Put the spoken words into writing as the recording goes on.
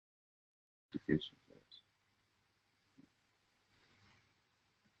application.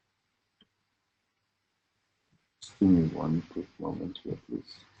 Just give me one quick moment here, please.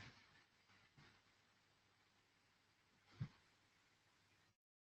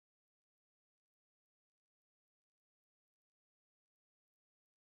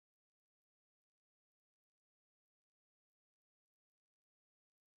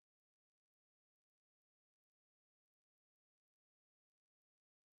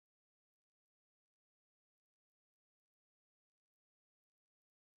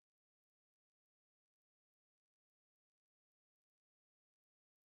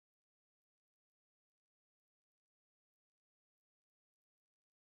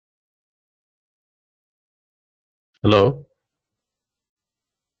 Hello.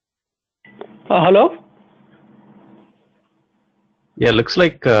 Hello? Yeah, looks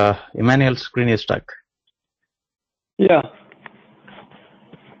like Emmanuel's screen is stuck. Yeah.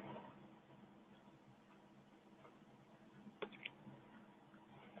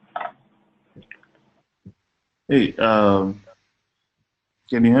 Hey, can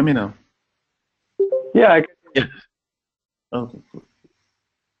you hear me now? Yeah. Yeah. Okay, cool.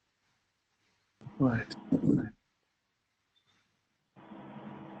 Right.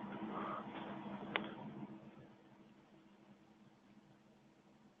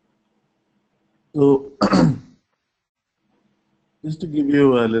 So, just to give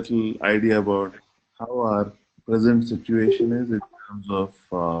you a little idea about how our present situation is in terms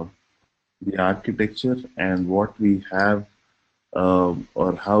of the architecture and what we have,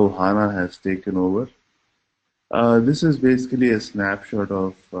 or how HANA has taken over. This is basically a snapshot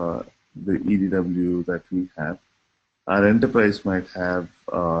of the EDW that we have. Our enterprise might have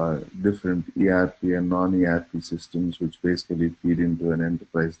different ERP and non-ERP systems, which basically feed into an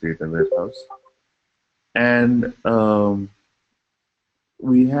enterprise data warehouse. And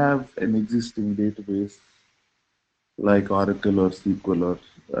we have an existing database like Oracle or SQL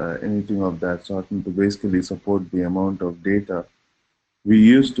or anything of that sort, and to basically support the amount of data. We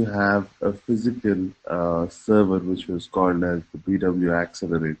used to have a physical server which was called as the BW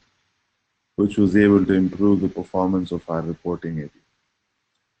Accelerator, which was able to improve the performance of our reporting area.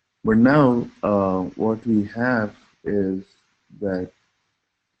 But now, what we have is that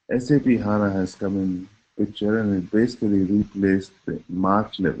SAP HANA has come in picture and it basically replaced the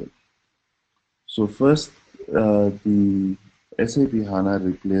March level. So first, the SAP HANA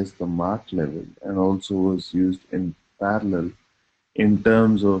replaced the March level and also was used in parallel in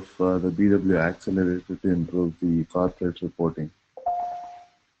terms of the BW Accelerator to improve the corporate reporting.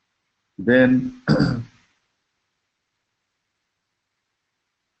 Then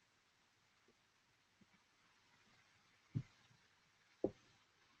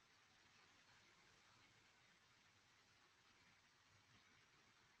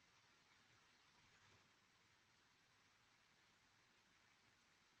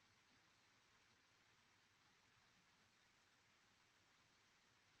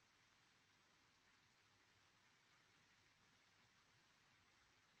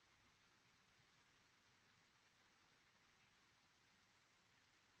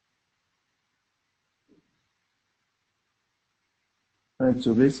right,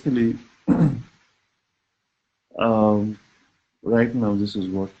 so basically, um, right now this is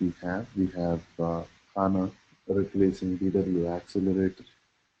what we have. We have HANA replacing BW Accelerator,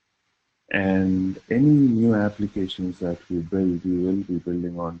 and any new applications that we build, we will be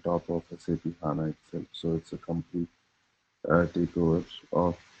building on top of SAP HANA itself. So it's a complete takeover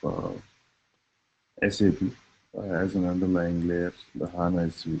of SAP as an underlying layer. The HANA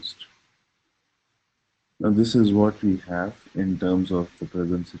is used. Now, this is what we have in terms of the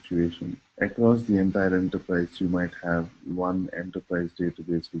present situation. Across the entire enterprise, you might have one enterprise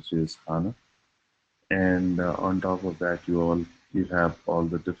database, which is HANA, and on top of that, you have all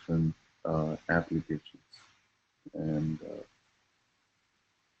the different applications. And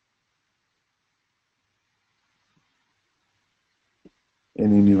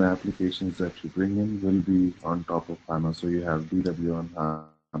any new applications that you bring in will be on top of HANA. So you have BW on HANA,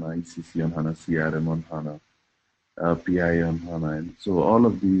 ECC on HANA, CRM on HANA, PI on HANA. And so all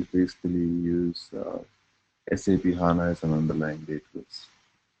of these basically use SAP HANA as an underlying database.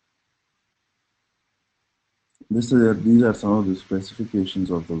 These are some of the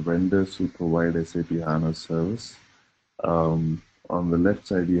specifications of the vendors who provide SAP HANA service. On the left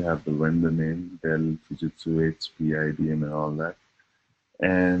side, you have the vendor name, Dell, Fujitsu, HP, IBM, and all that.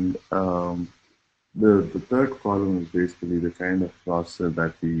 And the third column is basically the kind of processor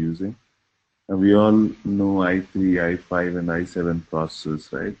that we're using. And we all know i3, i5, and i7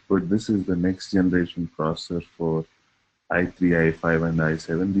 processors, right? But this is the next generation processor for I3, I5, and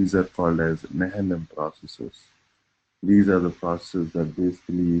I7. These are called as Nehalem processors. These are the processors that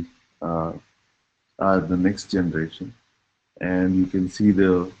basically uh, are the next generation. And you can see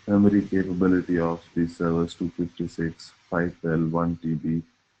the memory capability of these servers: 256, 512, 1 TB,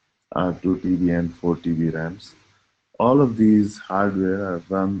 2 TB, and 4 TB RAMs. All of these hardware are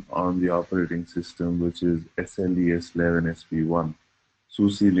run on the operating system, which is SLES 11SP1,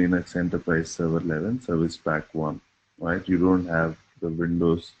 SUSE Linux Enterprise Server 11 Service Pack 1. Right? You don't have the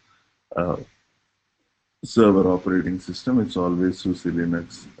Windows uh, server operating system. It's always SUSE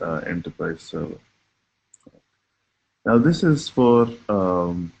Linux Enterprise Server. Now, this is for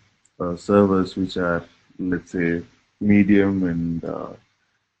servers which are, let's say, medium and uh,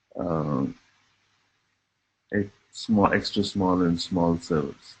 small, extra small, and small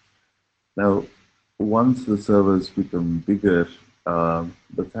servers. Now, once the servers become bigger,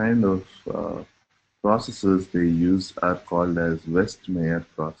 the kind of processors they use are called as Westmeyer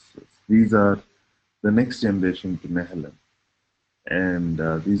processors. These are the next generation to Nehalem, and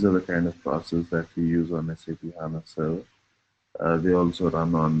these are the kind of processors that we use on SAP HANA server. They also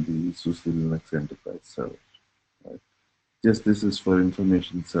run on the SUSE Linux Enterprise server. Right? Just this is for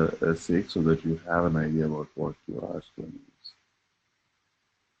information's sake, so that you have an idea about what you are going to use.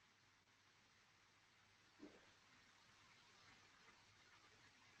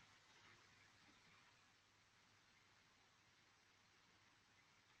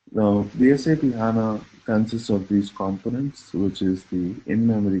 Now, the SAP HANA consists of these components, which is the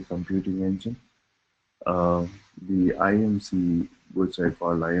in-memory computing engine, uh, the IMC, which I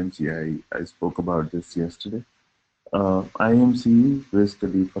call IMC. I spoke about this yesterday. IMC,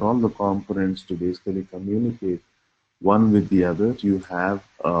 basically, for all the components to basically communicate one with the other, you have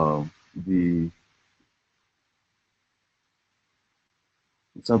the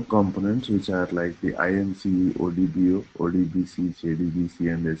subcomponents, which are like the IMC, ODBO, ODBC,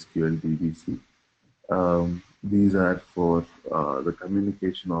 JDBC, and SQLDBC. These are for the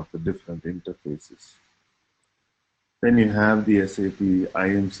communication of the different interfaces. Then you have the SAP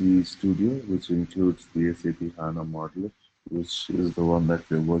IMC Studio, which includes the SAP HANA modeler, which is the one that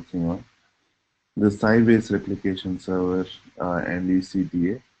we're working on. The Sybase Replication Server and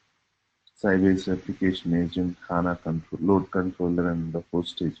ECDA, Sybase Replication Agent, HANA control, Load Controller, and the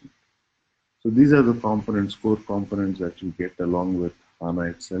Host Agent. So these are the components, core components that you get along with HANA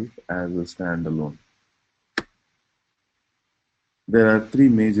itself as a standalone. There are three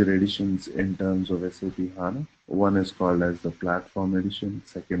major editions in terms of SAP HANA. One is called as the Platform Edition,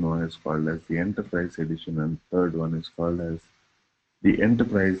 second one is called as the Enterprise Edition, and third one is called as the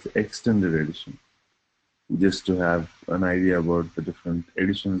Enterprise Extended Edition. Just to have an idea about the different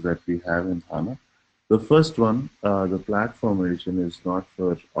editions that we have in HANA. The first one, the Platform Edition, is not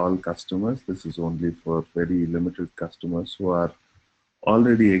for all customers. This is only for very limited customers who are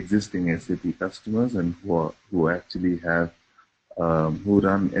already existing SAP customers and who actually have who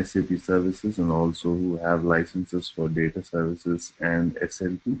run SAP services and also who have licenses for data services and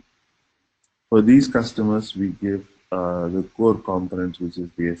SLT. For these customers, we give the core components, which is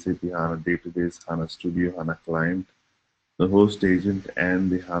the SAP HANA database, HANA Studio, HANA Client, the host agent, and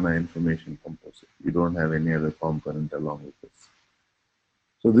the HANA Information Composer. You don't have any other component along with this.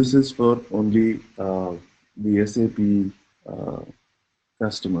 So this is for only the SAP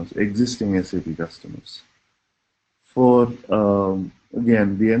customers, existing SAP customers. For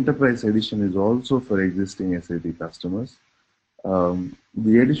again, the Enterprise Edition is also for existing SAP customers.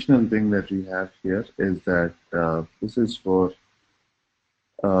 The additional thing that we have here is that this is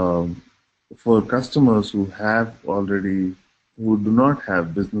um, for customers who do not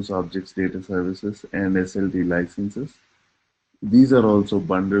have business objects data services and SLT licenses. These are also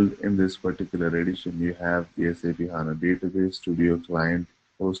bundled in this particular edition. You have the SAP HANA Database, Studio Client,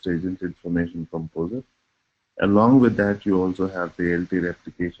 Host Agent, Information Composer. Along with that, you also have the LT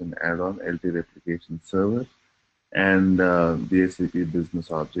Replication add-on, LT Replication Server, and the SAP Business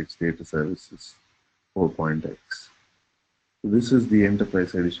Objects Data Services 4.x. So this is the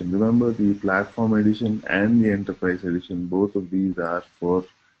Enterprise Edition. Remember, the Platform Edition and the Enterprise Edition, both of these are for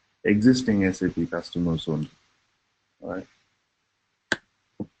existing SAP customers only. All right.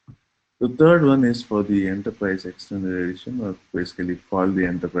 The third one is for the Enterprise Extended Edition, or basically called the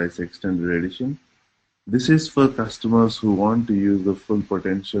Enterprise Extended Edition. This is for customers who want to use the full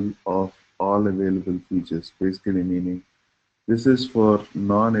potential of all available features, basically meaning this is for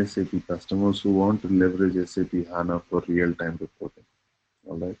non-SAP customers who want to leverage SAP HANA for real-time reporting.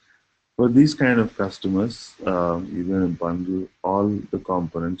 All right. For these kind of customers, you're going to bundle all the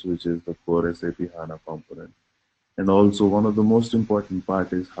components, which is the core SAP HANA component. And also one of the most important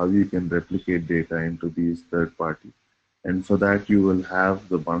part is how you can replicate data into these third-party And for that, you will have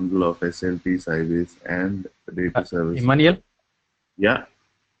the bundle of SLT, Sybase, and data service. Emmanuel, Yeah.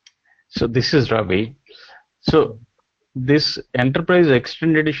 so this is Ravi. So this enterprise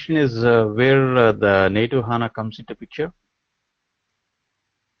extended edition is where the native HANA comes into picture.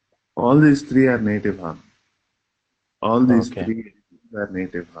 All these three are native HANA. All these Okay, three are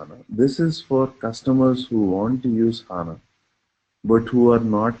native HANA. This is for customers who want to use HANA, but who are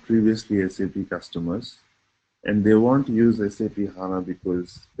not previously SAP customers, and they want to use SAP HANA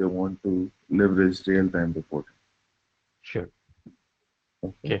because they want to leverage real-time reporting. sure.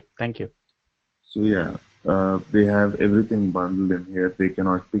 Okay. Okay, thank you. So yeah, they have everything bundled in here. They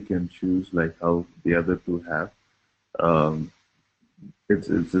cannot pick and choose like how the other two have. Um, it's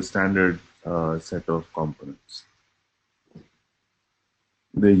a standard set of components.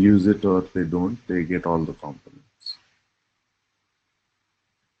 They use it or they don't. They get all the components.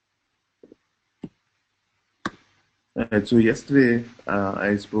 Alright, so yesterday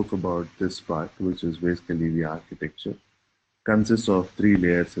I spoke about this part, which is basically the architecture. Consists of three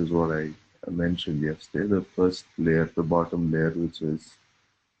layers, is what I mentioned yesterday. The first layer, the bottom layer, which is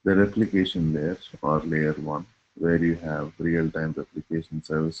the replication layer or layer one, where you have real-time replication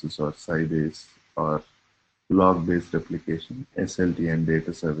services or Sybase or log-based replication, SLT and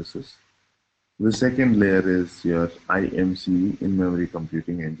data services. The second layer is your IMC, in-memory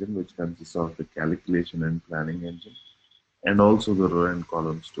computing engine, which consists of the calculation and planning engine, and also the row and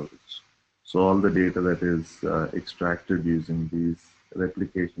column storage. So all the data that is extracted using these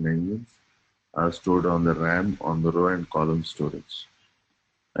replication engines are stored on the RAM on the row and column storage.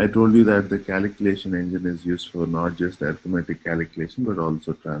 I told you that the calculation engine is used for not just arithmetic calculation but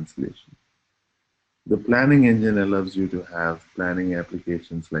also translation. The planning engine allows you to have planning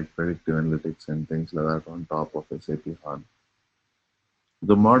applications like predictive analytics and things like that on top of SAP HANA.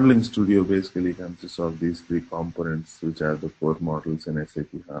 The modeling studio basically consists of these three components, which are the core models in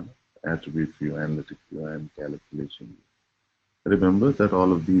SAP HANA: attribute view, analytic view, and calculation view. Remember that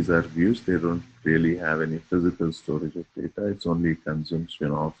all of these are views. They don't really have any physical storage of data. It's only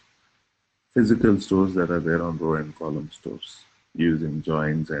consumption of physical stores that are there on row and column stores using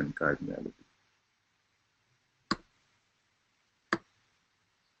joins and cardinality.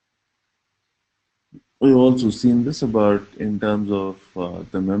 We've also seen this about in terms of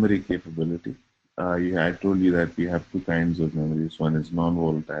the memory capability. I told you that we have two kinds of memories. One is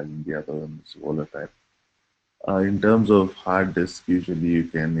non-volatile and the other one is volatile. In terms of hard disk, usually you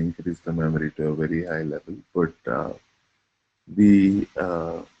can increase the memory to a very high level, but the,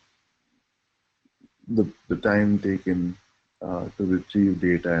 uh, the time taken to retrieve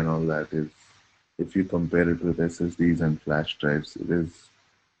data and all that is, if you compare it with SSDs and flash drives, it is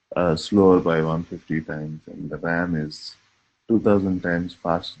slower by 150 times, and the RAM is 2000 times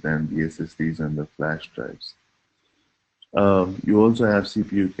faster than the SSDs and the flash drives. You also have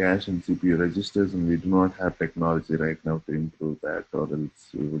CPU cache and CPU registers, and we do not have technology right now to improve that, or else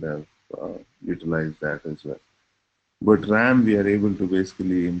we would have utilized that as well. But RAM, we are able to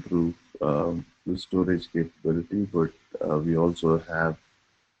basically improve the storage capability, but we also have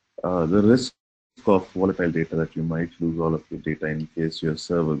the risk of volatile data, that you might lose all of your data in case your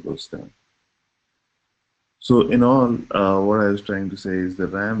server goes down. So in all, what I was trying to say is the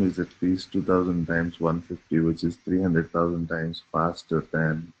RAM is at least 2000 times 150, which is 300,000 times faster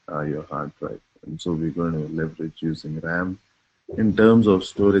than your hard drive. And so we're going to leverage using RAM in terms of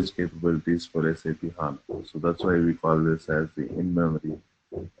storage capabilities for SAP HANA. So that's why we call this as the in-memory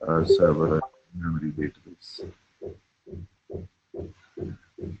server, in-memory database.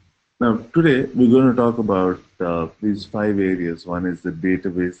 Now, today we're going to talk about these five areas. One is the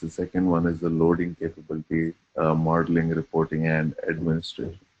database, the second one is the loading capability, modeling, reporting, and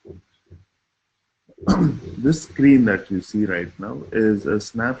administration. This screen that you see right now is a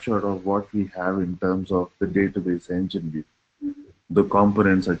snapshot of what we have in terms of the database engine view. The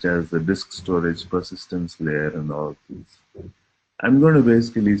components such as the disk storage, persistence layer, and all of these. I'm going to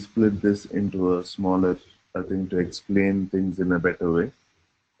basically split this into a smaller thing to explain things in a better way.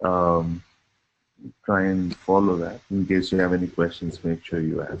 Try and follow that. In case you have any questions, make sure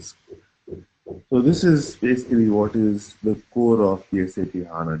you ask. So this is basically what is the core of the SAP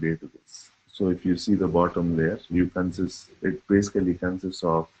HANA database. So if you see the bottom layer, it basically consists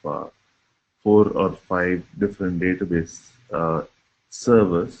of 4 or 5 different database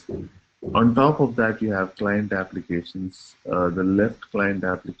servers. On top of that, you have client applications. The left client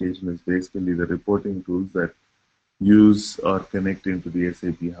application is basically the reporting tools that use or connect into the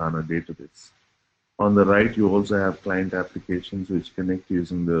SAP HANA database. On the right, you also have client applications which connect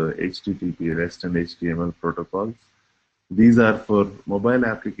using the HTTP, REST, and HTML protocols. These are for mobile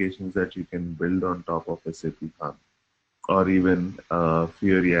applications that you can build on top of SAP HANA. or even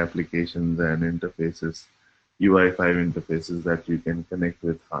Fiori applications and interfaces, UI5 interfaces that you can connect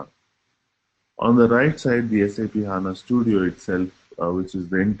with HANA. On the right side, the SAP HANA Studio itself, which is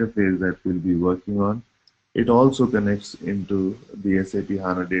the interface that we'll be working on, it also connects into the SAP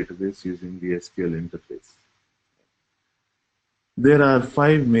HANA database using the SQL interface. There are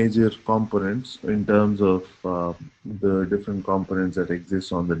 5 major components in terms of the different components that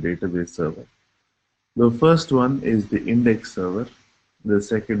exist on the database server. The first one is the index server. The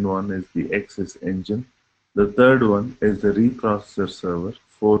second one is the access engine. The third one is the reprocessor server.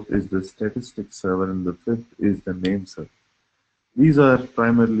 Fourth is the statistics server, and the fifth is the name server. These are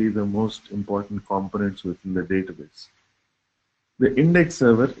primarily the most important components within the database. The index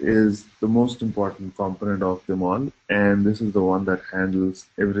server is the most important component of them all, and this is the one that handles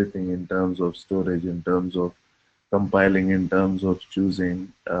everything in terms of storage, in terms of compiling, in terms of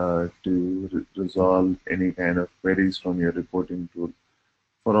choosing to resolve any kind of queries from your reporting tool.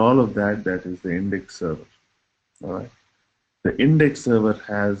 For all of that, that is the index server. All right. The index server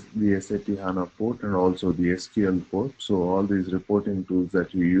has the SAP HANA port and also the SQL port. So all these reporting tools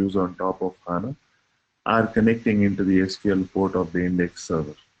that you use on top of HANA are connecting into the SQL port of the index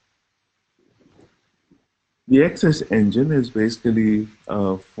server. The access engine is basically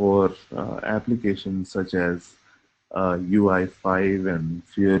for applications such as UI5 and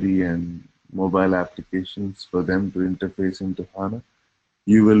Fiori and mobile applications for them to interface into HANA.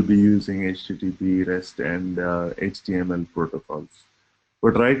 You will be using HTTP, REST, and HTML protocols.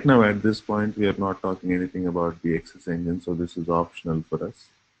 But right now, at this point, we are not talking anything about the access engine, so this is optional for us.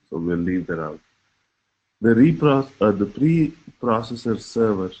 So we'll leave that out. The pre-processor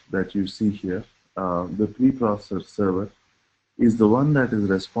server that you see here, the pre-processor server is the one that is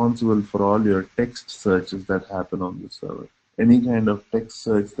responsible for all your text searches that happen on the server. Any kind of text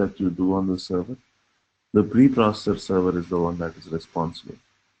search that you do on the server, the pre-processor server is the one that is responsible.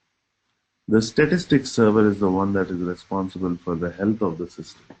 The statistics server is the one that is responsible for the health of the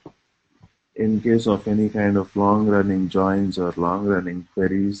system. In case of any kind of long-running joins or long-running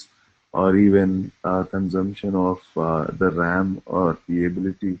queries, or even consumption of the RAM or the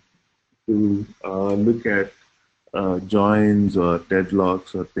ability to look at joins or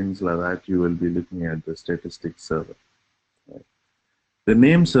deadlocks or things like that, you will be looking at the statistics server. Right? The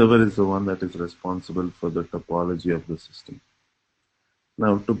name server is the one that is responsible for the topology of the system.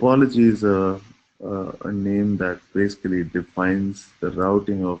 Now, topology is a name that basically defines the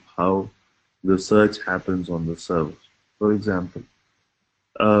routing of how the search happens on the server. For example,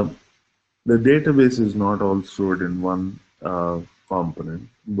 the database is not all stored in one component,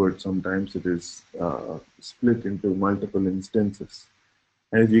 but sometimes it is split into multiple instances.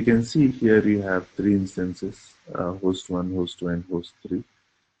 As you can see here, you have 3 instances, host 1, host 2, and host 3.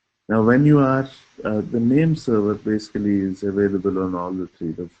 Now, when you are, the name server basically is available on all the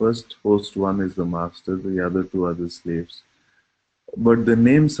 3. The first host 1 is the master, the other 2 are the slaves. But the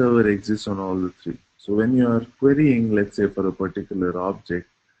name server exists on all the 3. So when you are querying, let's say for a particular object,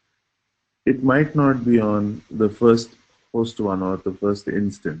 it might not be on the first host 1 or the first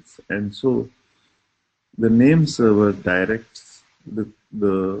instance. And so the name server directs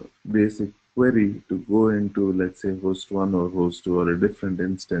the basic query to go into, let's say, host 1 or host 2 or a different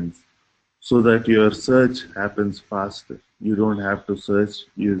instance, so that your search happens faster. You don't have to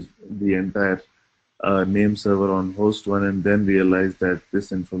use the entire name server on host 1 and then realize that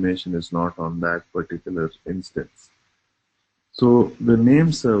this information is not on that particular instance. So the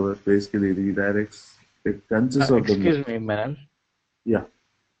name server basically redirects, it consists of Excuse me, Manal. Yeah.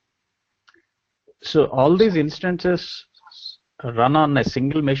 So all these instances run on a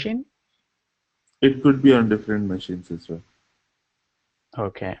single machine? It could be on different machines as well.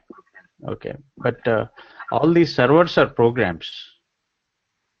 Okay. Okay. But all these servers are programs.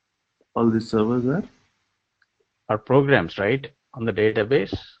 All these servers are programs, right, on the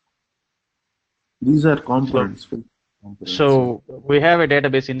database? These are components. So we have a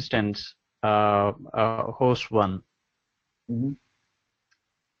database instance, host 1. Mm-hmm.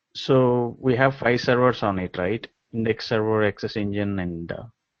 So we have 5 servers on it, right? Index server, access engine, and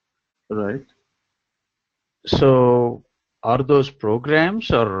right. So are those programs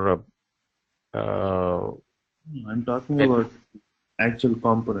or I'm talking about actual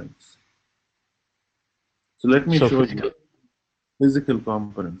components. So let me show you physical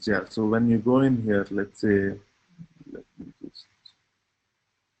components. Yeah. So when you go in here, let's say, let me just.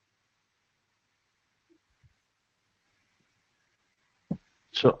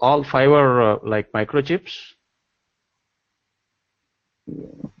 So all 5 are like microchips?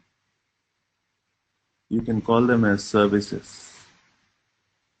 Yeah. You can call them as services.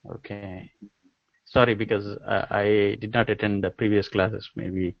 Okay. Sorry, because I did not attend the previous classes.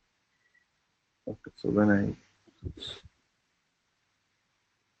 Maybe. Okay, so when I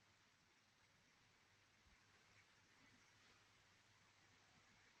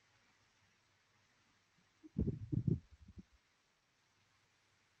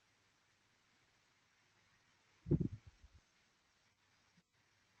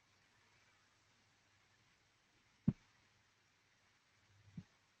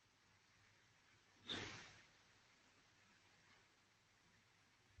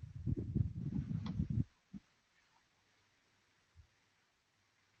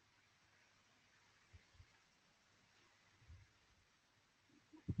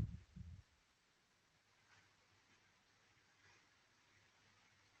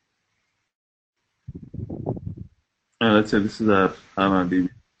let's say this is our HANA DB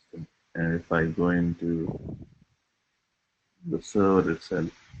system, and if I go into the server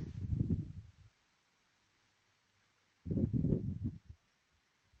itself,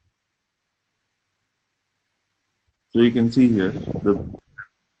 so you can see here the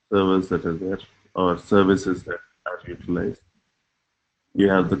servers that are there or services that are utilized. You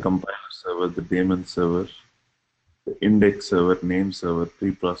have the compiler server, the daemon server, the index server, name server,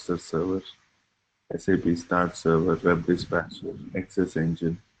 preprocessor server, SAP start server, web dispatcher, access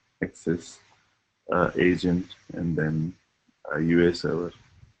engine, access agent, and then UA server.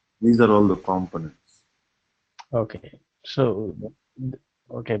 These are all the components. Okay. So,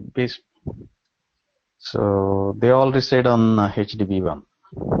 okay, so they all reside on HDB1.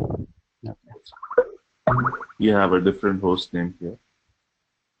 Okay. You have a different host name here.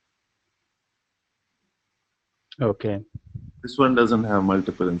 Okay. This one doesn't have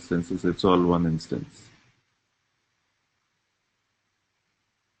multiple instances, it's all one instance.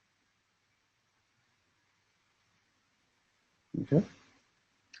 Okay.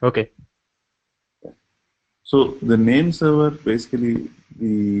 Okay. So the name server basically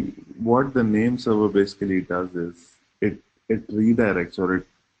what the name server basically does is it redirects or it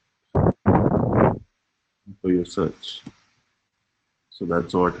for your search. So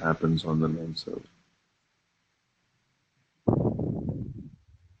that's what happens on the name server.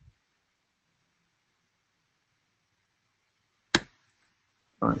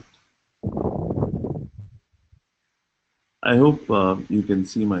 All right. I hope you can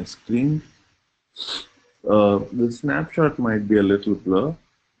see my screen. The snapshot might be a little blur,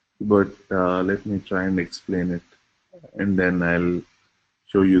 but let me try and explain it, and then I'll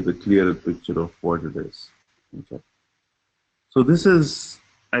show you the clearer picture of what it is. Okay. So this is,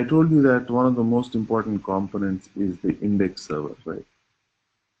 I told you that one of the most important components is the index server, right?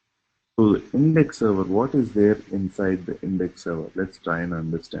 So the index server, what is there inside the index server? Let's try and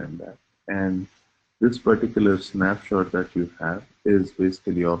understand that. And this particular snapshot that you have is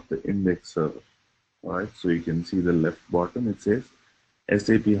basically of the index server. All right, so you can see the left bottom, it says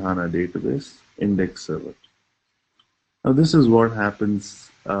SAP HANA database index server. Now this is what happens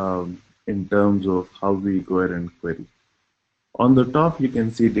in terms of how we go ahead and query. On the top, you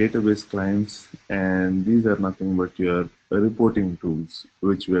can see database clients, and these are nothing but your reporting tools,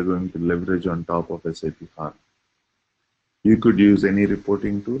 which we are going to leverage on top of SAP HANA. You could use any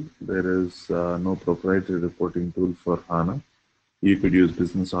reporting tool. There is no proprietary reporting tool for HANA. You could use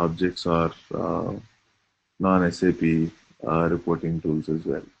business objects or non-SAP reporting tools as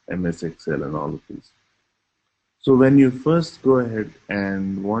well, MS Excel and all of these. So when you first go ahead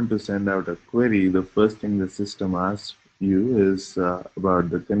and want to send out a query, the first thing the system asks you is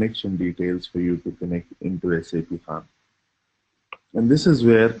about the connection details for you to connect into SAP HANA. And this is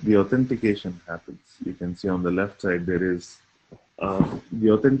where the authentication happens. You can see on the left side there is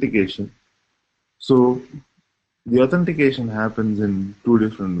the authentication. So the authentication happens in two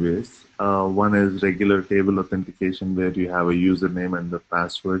different ways. One is regular table authentication where you have a username and the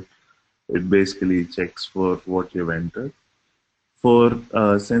password. It basically checks for what you've entered. For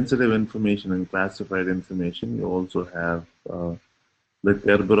sensitive information and classified information, you also have the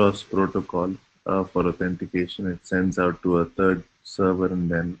Kerberos protocol for authentication. It sends out to a third server and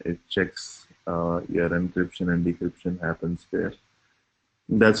then it checks your encryption and decryption happens there.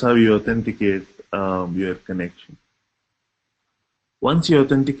 That's how you authenticate your connection. Once you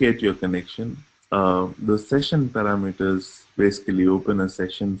authenticate your connection, the session parameters basically open a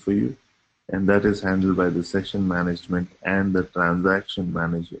session for you, and that is handled by the session management and the transaction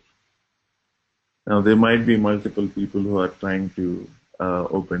manager. Now, there might be multiple people who are trying to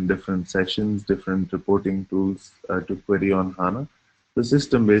open different sessions, different reporting tools to query on HANA. The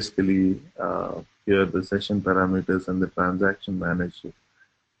system basically, here the session parameters and the transaction manager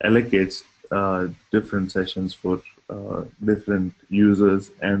allocates different sessions for different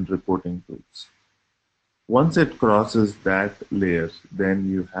users and reporting tools. Once it crosses that layer, then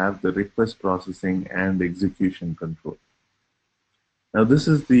you have the request processing and execution control. Now this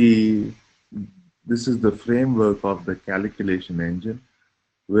is the framework of the calculation engine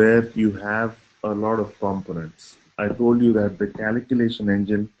where you have a lot of components. I told you that the calculation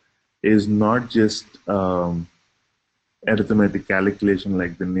engine is not just arithmetic calculation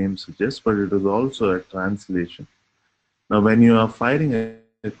like the name suggests, but it is also a translation. Now, when you are firing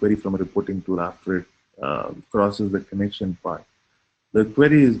a query from a reporting tool after it crosses the connection part, the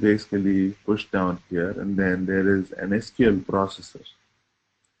query is basically pushed down here, and then there is an SQL processor.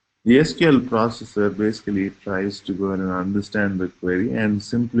 The SQL processor basically tries to go in and understand the query and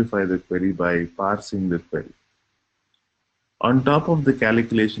simplify the query by parsing the query. On top of the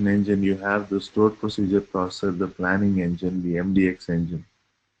calculation engine, you have the stored procedure processor, the planning engine, the MDX engine.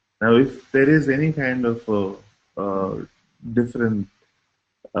 Now, if there is any kind of different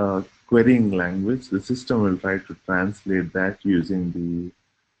querying language, the system will try to translate that using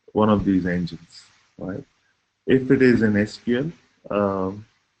one of these engines. Right? If it is an SQL,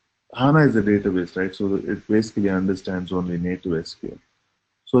 HANA is a database, right? So it basically understands only native SQL.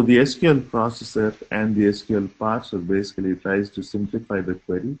 So the SQL processor and the SQL parser basically tries to simplify the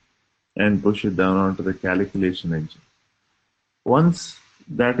query and push it down onto the calculation engine. Once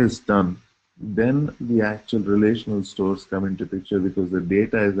that is done, then the actual relational stores come into picture because the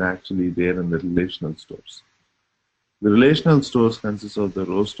data is actually there in the relational stores. The relational stores consist of the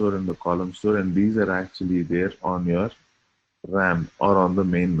row store and the column store, and these are actually there on your RAM or on the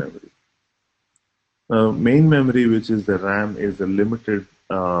main memory. Main memory, which is the RAM, is a limited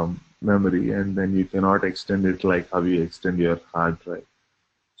memory, and then you cannot extend it like how you extend your hard drive.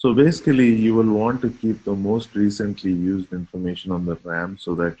 So basically, you will want to keep the most recently used information on the RAM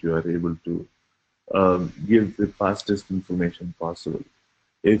so that you are able to give the fastest information possible.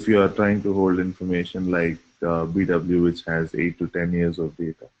 If you are trying to hold information like BW, which has 8 to 10 years of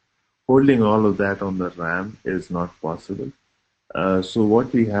data, holding all of that on the RAM is not possible. So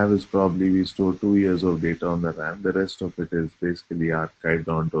what we have is probably we store 2 years of data on the RAM. The rest of it is basically archived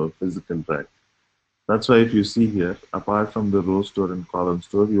onto a physical drive. That's why if you see here, apart from the row store and column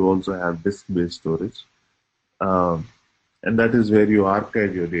store, you also have disk-based storage. And that is where you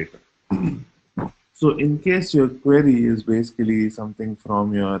archive your data. So in case your query is basically something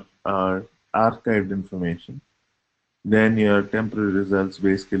from your archived information, then your temporary results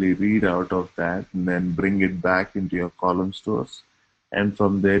basically read out of that and then bring it back into your column stores. And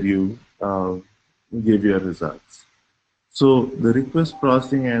from there you give your results. So the request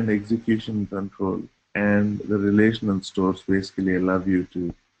processing and execution control and the relational stores basically allow you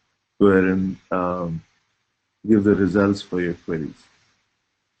to go ahead and give the results for your queries.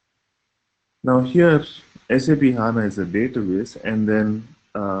 Now here, SAP HANA is a database, and then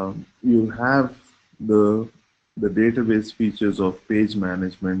you have the database features of page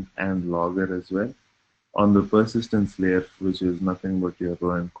management and logger as well on the persistence layer, which is nothing but your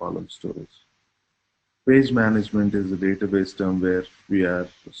row and column storage. Page management is a database term where we are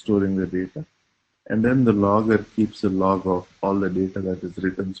storing the data, and then the logger keeps a log of all the data that is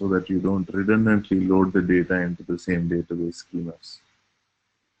written so that you don't redundantly load the data into the same database schemas.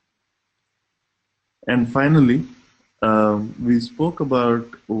 And finally, we spoke about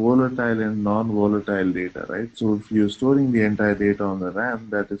volatile and non-volatile data, right? So if you're storing the entire data on the RAM,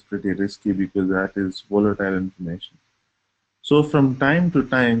 that is pretty risky because that is volatile information. So from time to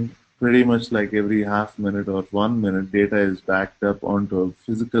time, pretty much like every half minute or 1 minute, data is backed up onto a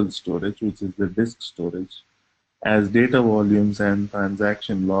physical storage, which is the disk storage, as data volumes and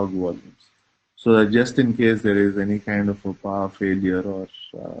transaction log volumes. So that just in case there is any kind of a power failure or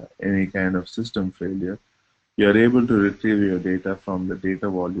any kind of system failure, you are able to retrieve your data from the data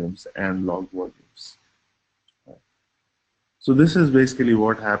volumes and log volumes. So this is basically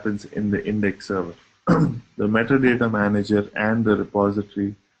what happens in the index server. The metadata manager and the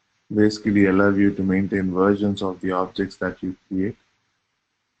repository basically allow you to maintain versions of the objects that you create.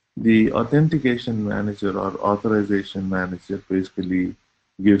 The authentication manager or authorization manager basically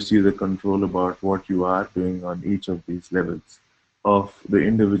gives you the control about what you are doing on each of these levels of the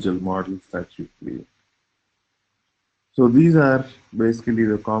individual models that you create. So these are basically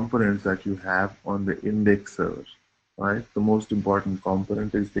the components that you have on the index server, right? The most important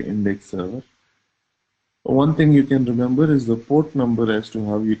component is the index server. One thing you can remember is the port number as to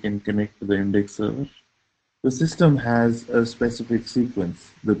how you can connect to the index server. The system has a specific sequence.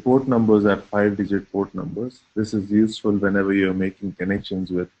 The port numbers are 5-digit port numbers. This is useful whenever you're making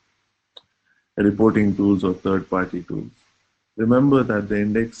connections with reporting tools or third-party tools. Remember that the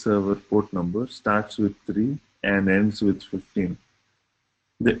index server port number starts with 3 and ends with 15.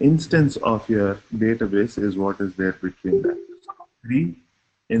 The instance of your database is what is there between that. 3,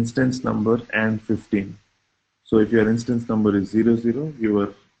 instance number, and 15. So if your instance number is 00,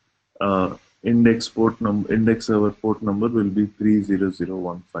 your uh, index server port number will be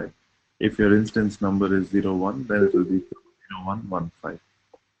 30015. If your instance number is 01, then it will be 0115.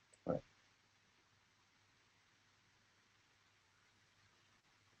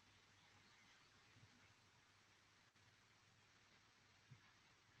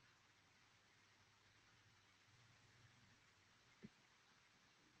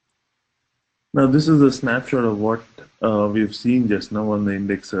 Now, this is a snapshot of what we've seen just now on the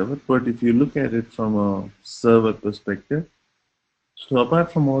index server. But if you look at it from a server perspective, so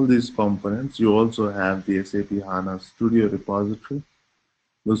apart from all these components, you also have the SAP HANA Studio repository,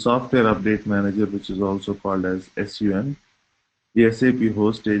 the software update manager, which is also called as SUN, the SAP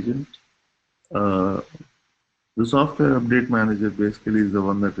host agent. Uh, the software update manager basically is the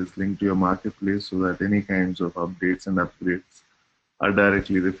one that is linked to your marketplace so that any kinds of updates and upgrades are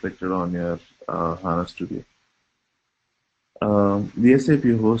directly reflected on your HANA Studio. The SAP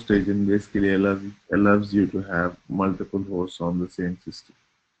host agent basically allows you to have multiple hosts on the same system.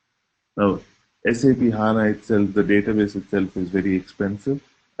 Now, SAP HANA itself, the database itself is very expensive,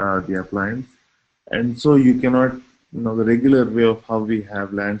 the appliance, and so you cannot, the regular way of how we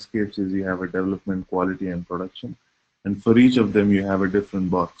have landscapes is you have a development, quality, and production, and for each of them you have a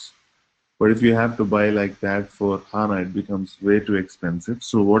different box. But if you have to buy like that for HANA, it becomes way too expensive.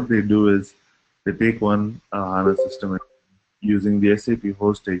 So what they do is they take one HANA system and using the SAP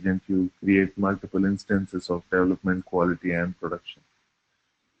host agent, you create multiple instances of development, quality, and production.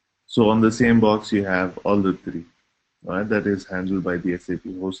 So on the same box, you have all the three, right? That is handled by the SAP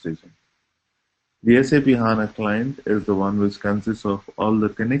host agent. The SAP HANA client is the one which consists of all the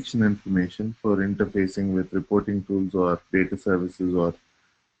connection information for interfacing with reporting tools or data services or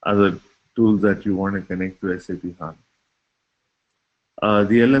other tools that you want to connect to SAP HANA.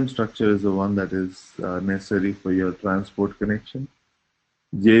 The LM structure is the one that is necessary for your transport connection.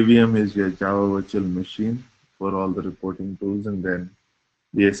 JVM is your Java virtual machine for all the reporting tools, and then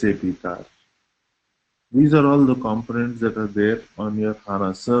the SAP car. These are all the components that are there on your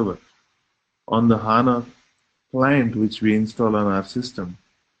HANA server. On the HANA client, which we install on our system,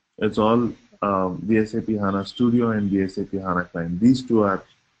 it's all the SAP HANA Studio and the SAP HANA client. These two are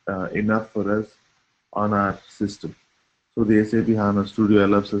enough for us on our system. So the SAP HANA Studio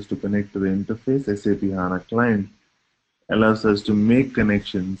allows us to connect to the interface. SAP HANA client allows us to make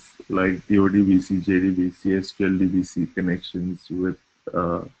connections like the ODBC, JDBC, SQLDBC connections with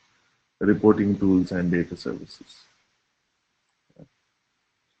reporting tools and data services.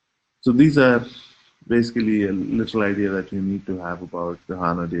 So these are basically a little idea that you need to have about the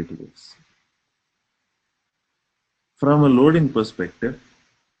HANA database. From a loading perspective,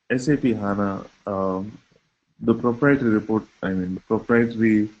 SAP HANA, the proprietary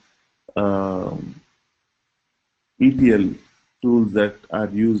ETL tools that are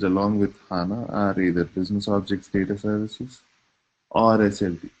used along with HANA are either Business Objects Data Services or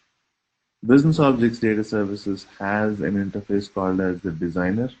SLT. Business Objects Data Services has an interface called as the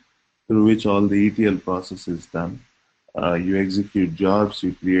designer, through which all the ETL process is done. You execute jobs,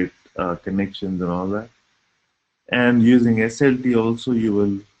 you create connections and all that. And using SLT also, you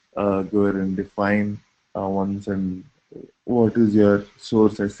will go ahead and define once and what is your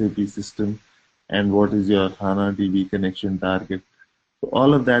source SAP system and what is your HANA DB connection target. So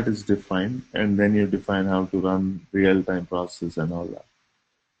all of that is defined, and then you define how to run real-time process and all that.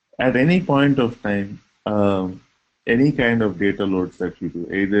 At any point of time, any kind of data loads that you do,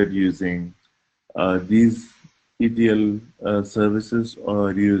 either using these ETL services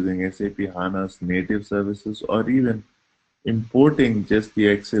or using SAP HANA's native services or even importing just the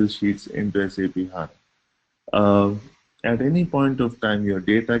Excel sheets into SAP HANA. At any point of time, your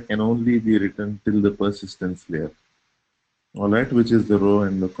data can only be written till the persistence layer, all right, which is the row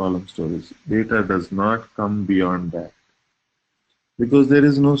and the column storage. Data does not come beyond that because there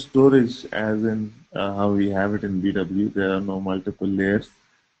is no storage as in how we have it in BW. There are no multiple layers.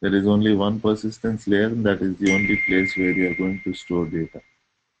 There is only one persistence layer, and that is the only place where you are going to store data.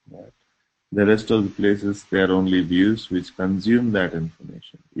 Right? The rest of the places, they are only views which consume that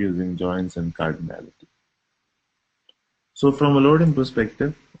information using joins and cardinality. So from a loading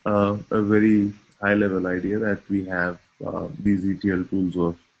perspective, a very high-level idea that we have these ETL tools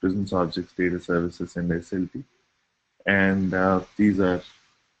of Business Objects, Data Services, and SLT. And these are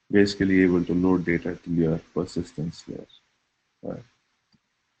basically able to load data to your persistence layer. Right.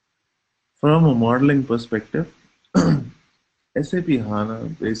 From a modeling perspective, SAP HANA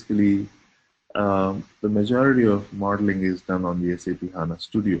basically The majority of modeling is done on the SAP HANA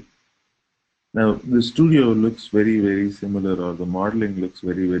Studio. Now, the studio looks very, very similar, or the modeling looks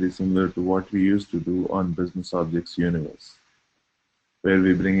very, very similar to what we used to do on Business Objects Universe, where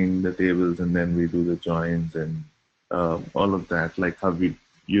we bring in the tables and then we do the joins and all of that, like how we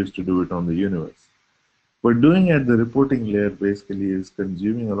used to do it on the universe. But doing at the reporting layer basically is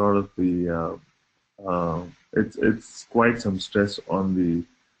consuming a lot of the, it's quite some stress on the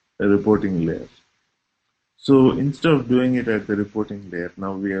reporting layer. So instead of doing it at the reporting layer,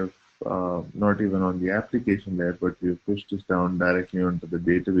 now we have not even on the application layer, but we have pushed this down directly onto the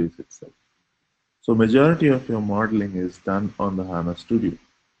database itself. So majority of your modeling is done on the HANA Studio,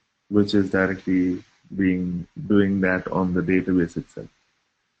 which is directly doing that on the database itself.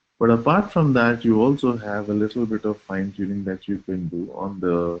 But apart from that, you also have a little bit of fine tuning that you can do on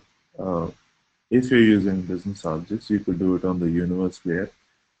the, if you're using business objects, you could do it on the universe layer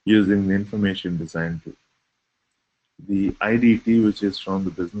using the information design tool. The IDT, which is from the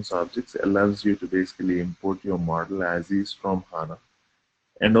business objects, allows you to basically import your model as is from HANA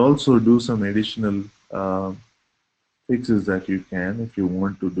and also do some additional fixes that you can if you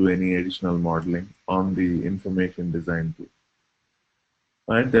want to do any additional modeling on the information design tool.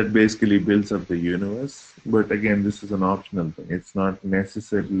 Right, that basically builds up the universe, but again, this is an optional thing. It's not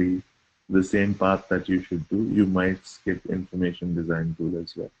necessarily the same path that you should do. You might skip information design tool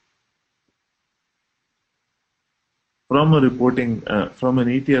as well. From a reporting, from an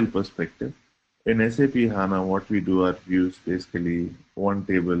ETL perspective, in SAP HANA, what we do are views, basically one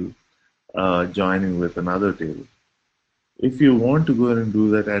table joining with another table. If you want to go ahead and do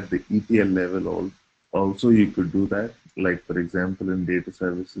that at the ETL level, also you could do that. Like for example, in data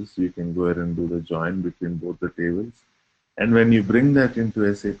services, you can go ahead and do the join between both the tables. And when you bring that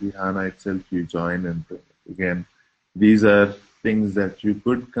into SAP HANA itself, you join. And again, these are things that you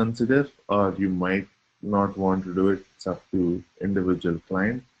could consider, or you might not want to do it. It's up to individual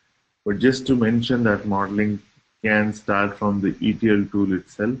client. But just to mention that modeling can start from the ETL tool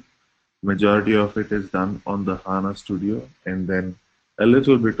itself. Majority of it is done on the HANA Studio, and then a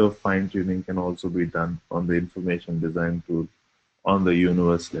little bit of fine tuning can also be done on the information design tool on the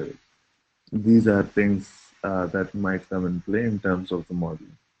universe level. These are things that might come in play in terms of the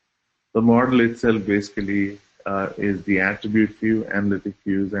modeling. The model itself basically is the attribute view, analytic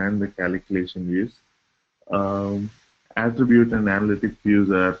views, and the calculation views. Attribute and analytic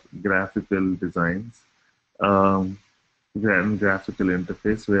views are graphical designs and graphical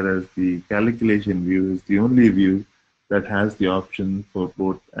interface, whereas the calculation view is the only view that has the option for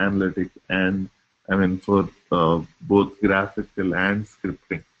both analytic and, for both graphical and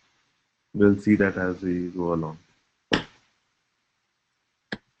scripting. We'll see that as we go along.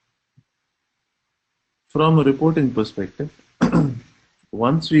 From a reporting perspective,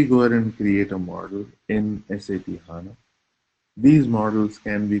 once we go ahead and create a model in SAP HANA, these models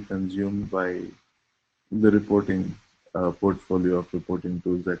can be consumed by the reporting portfolio of reporting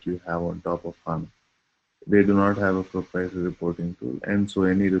tools that you have on top of HANA. They do not have a proprietary reporting tool, and so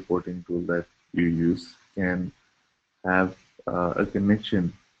any reporting tool that you use can have a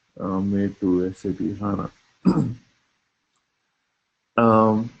connection made to SAP HANA.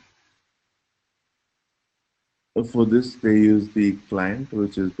 For this, they use the client,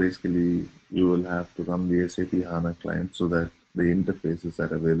 which is basically you will have to run the SAP HANA client so that the interfaces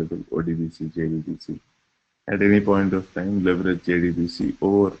are available, ODBC, JDBC. At any point of time, leverage JDBC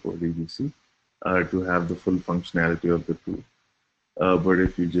over ODBC to have the full functionality of the tool. But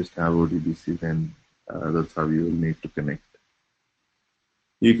if you just have ODBC, then that's how you will need to connect.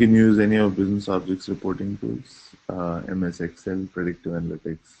 You can use any of business objects reporting tools, MS Excel, Predictive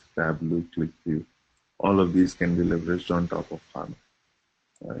Analytics, Tableau, ClickView. All of these can be leveraged on top of HANA.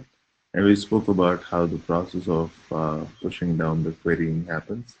 Right? And we spoke about how the process of pushing down the querying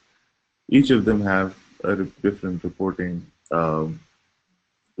happens. Each of them have a different reporting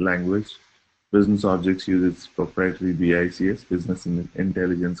language. Business Objects use its proprietary BICS, Business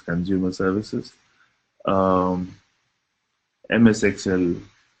Intelligence Consumer Services. MS Excel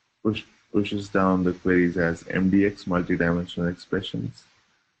pushes down the queries as MDX, multidimensional expressions.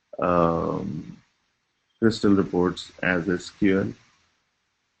 Crystal reports as SQL.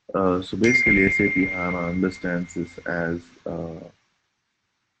 So basically, SAP HANA understands this as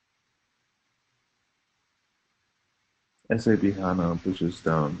SAP HANA pushes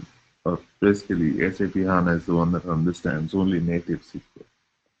down, or basically, SAP HANA is the one that understands only native SQL.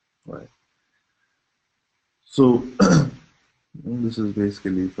 Right. So this is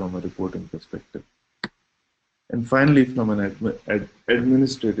basically from a reporting perspective. And finally, from an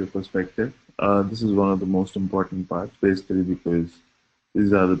administrative perspective, this is one of the most important parts, basically because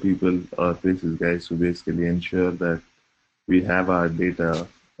These are the people or places guys who basically ensure that we have our data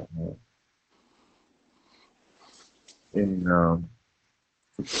in.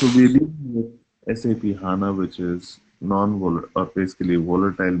 So we're dealing with SAP HANA, which is non-volatile or basically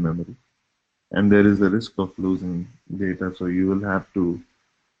volatile memory, and there is a risk of losing data. So you will have to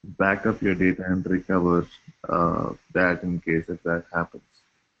back up your data and recover that in case if that happens.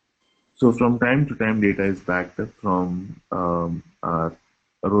 So from time to time, data is backed up from our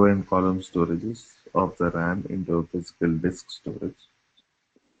row and column storages of the RAM into a physical disk storage.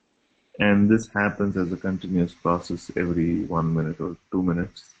 And this happens as a continuous process every 1 minute or 2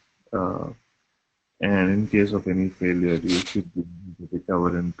 minutes. And in case of any failure, you should be able to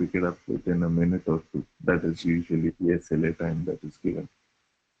recover and pick it up within a minute or two. That is usually the SLA time that is given.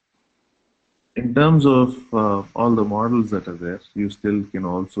 In terms of all the models that are there, you still can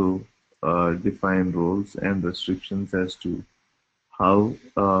also define roles and restrictions as to how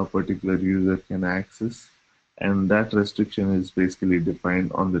a particular user can access, and that restriction is basically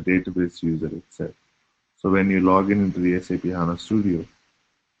defined on the database user itself. So when you log in into the SAP HANA Studio,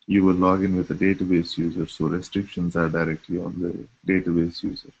 you will log in with a database user, so restrictions are directly on the database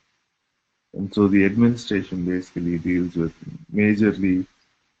user. And so the administration basically deals with majorly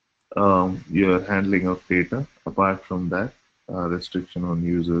your handling of data. Apart from that, restriction on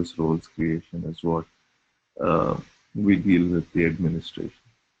users, roles creation is what uh, we deal with the administration.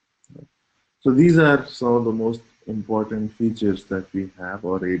 So these are some of the most important features that we have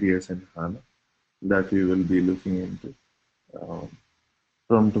or areas in HANA that we will be looking into. Um,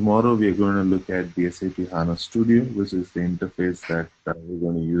 from tomorrow, we are going to look at the SAP HANA Studio, which is the interface that we're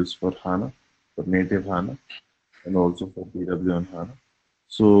going to use for HANA, for native HANA, and also for BW on HANA.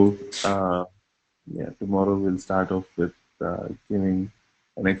 So, yeah, tomorrow we'll start off with giving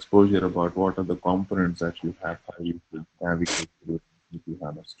an exposure about what are the components that you have, how you should navigate through SAP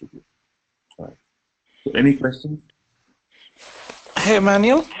HANA Studio. All right. So, any questions? Hey,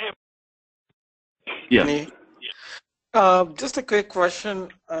 Manuel. Yeah. Just a quick question.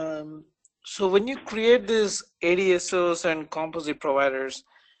 So when you create these ADSOs and composite providers,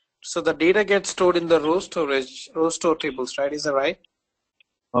 so the data gets stored in the row store tables, right? Is that right?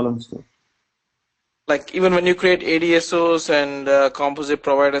 Column store. Like even when you create ADSOs and composite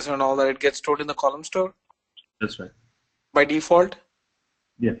providers and all that, it gets stored in the column store That's right. by default?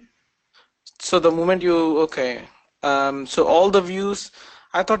 Yeah. So the moment you, okay. So all the views,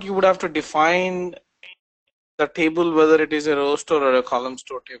 I thought you would have to define the table, whether it is a row store or a column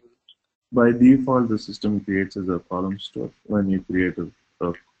store table. By default, the system creates as a column store when you create a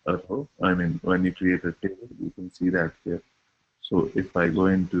row. I mean, when you create a table, you can see that here. So if I go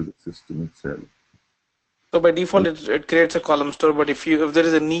into the system itself. So by default, it creates a column store, but if there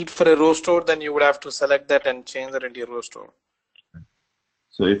is a need for a row store, then you would have to select that and change that into your row store.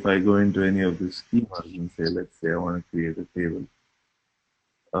 So if I go into any of the schemas and say, let's say I want to create a table.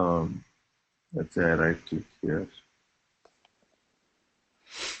 Let's say I right click here.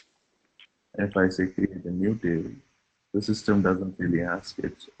 If I say create a new table, the system doesn't really ask.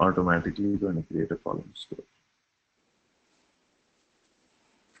 It's automatically going to create a column store.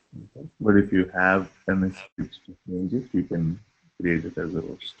 Okay. But if you have an script to change it, you can create it as a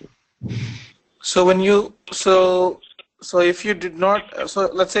row store. So when you so if you did not, so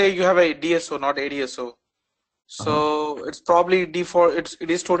let's say you have a DSO, not ADSO. So it's probably default. It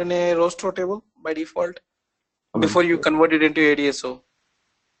is stored in a row store table by default before you convert it into ADSO.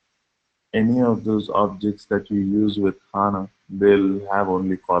 Any of those objects that you use with HANA, they'll have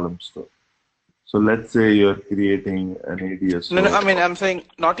only column store. So let's say you're creating an ADSO. No, I mean, I'm saying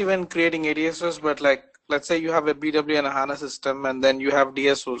not even creating ADSOs, but like, let's say you have a BW and a HANA system, and then you have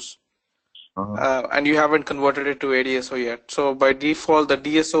DSOs, and you haven't converted it to ADSO yet. So by default, the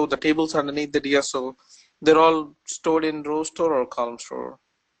DSO, the tables underneath the DSO, they're all stored in row store or column store.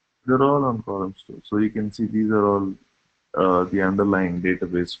 They're all on column store. So you can see these are all the underlying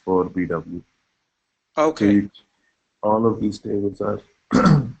database for BW. Okay. So all of these tables are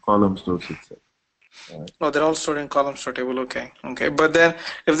column stores itself. Right. Oh, they're all stored in column store table. Okay. Okay. But then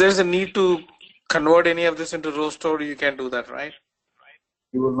if there's a need to convert any of this into row store, you can do that, right?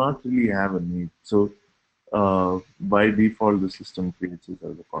 You will not really have a need. So by default, the system creates it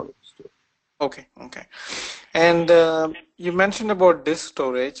as a column store. Okay. Okay. And you mentioned about disk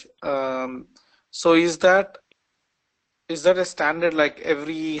storage. So is that a standard, like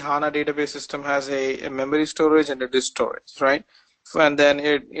every HANA database system has a memory storage and a disk storage, right? And then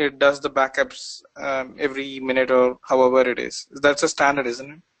it does the backups every minute or however it is. That's a standard,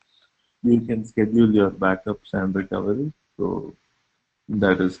 isn't it? You can schedule your backups and recovery. So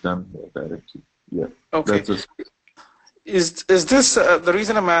that is done directly. Yeah. Okay. That's Is this the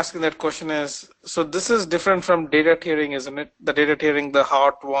reason I'm asking that question is, so this is different from data tiering, isn't it? The data tiering, the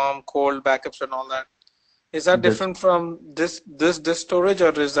hot, warm, cold backups and all that. Is that That's different from this storage,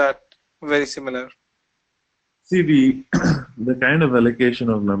 or is that very similar? See, the the kind of allocation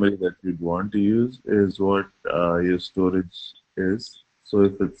of memory that you'd want to use is what your storage is. So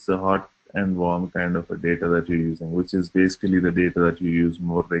if it's a hot and warm kind of a data that you're using, which is basically the data that you use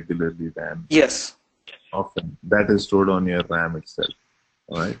more regularly than Yes. often, that is stored on your RAM itself,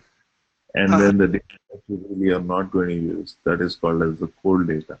 all right? And Uh-huh. then the data that you really are not going to use, that is called as the cold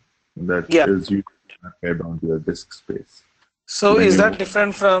data. That Yeah. is usually archived onto your disk space. So So when is you that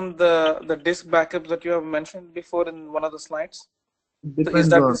different from the disk backups that you have mentioned before in one of the slides? it Is depends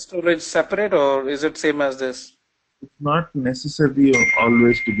that on the storage separate or is it same as this? it's not necessarily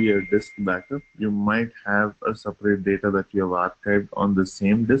always to be a disk backup. You might have a separate data that you have archived on the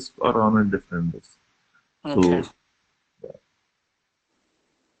same disk or on a different disk. Okay.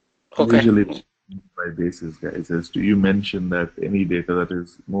 So Okay. usually by basis, guys, is you mention that any data that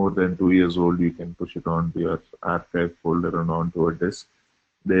is more than 2 years old, you can push it onto your archive folder and onto a disk.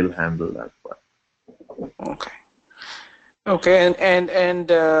 They'll handle that part. Okay. Okay. And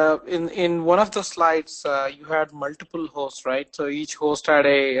in one of the slides, you had multiple hosts, right? So each host had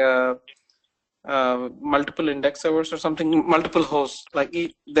a multiple index servers or something, multiple hosts. Like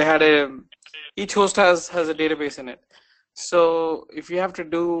they had each host has a database in it. So if you have to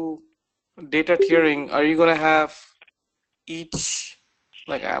do data tiering, are you gonna have each,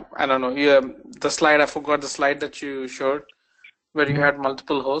 like I don't know, yeah, the slide, I forgot the slide that you showed where you Mhm. had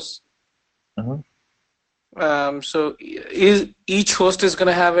multiple hosts. Uh-huh. So is each host is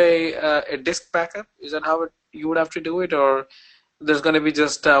gonna have a disk backup? Is that how you would have to do it, or there's gonna be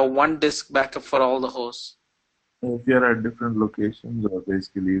just one disk backup for all the hosts? If you're at different locations, or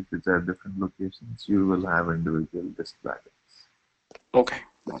basically if it's at different locations, you will have individual disk backups. Okay,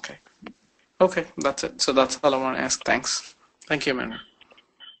 okay, okay. That's it. So that's all I want to ask. Thanks. Thank you, man.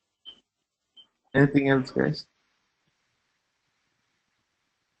 Anything else, guys?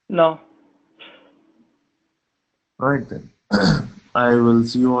 No. All right then. I will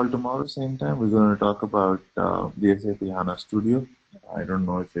see you all tomorrow, same time. We're going to talk about the SAP HANA Studio. I don't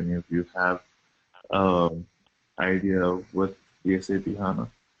know if any of you have idea of what the SAP HANA.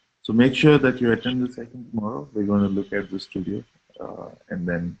 So make sure that you attend the session tomorrow. We're going to look at the studio, and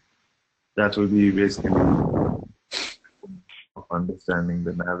then that will be basically of understanding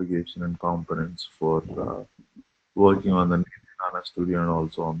the navigation and components for working on the HANA Studio and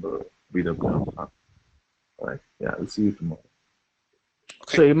also on the BW HANA. All right. Yeah, I'll see you tomorrow.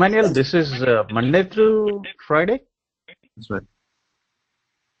 So Emmanuel, this is Monday through Friday? That's right.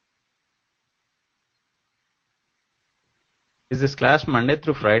 Is this class Monday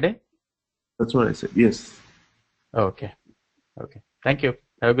through Friday? That's what I said. Yes. Oh, okay. Okay. Thank you.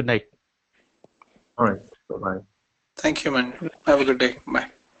 Have a good night. All right. Bye-bye. Thank you, man. Have a good day. Bye.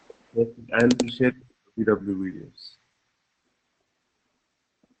 I'll be sharing BW videos.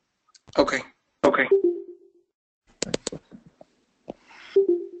 Okay.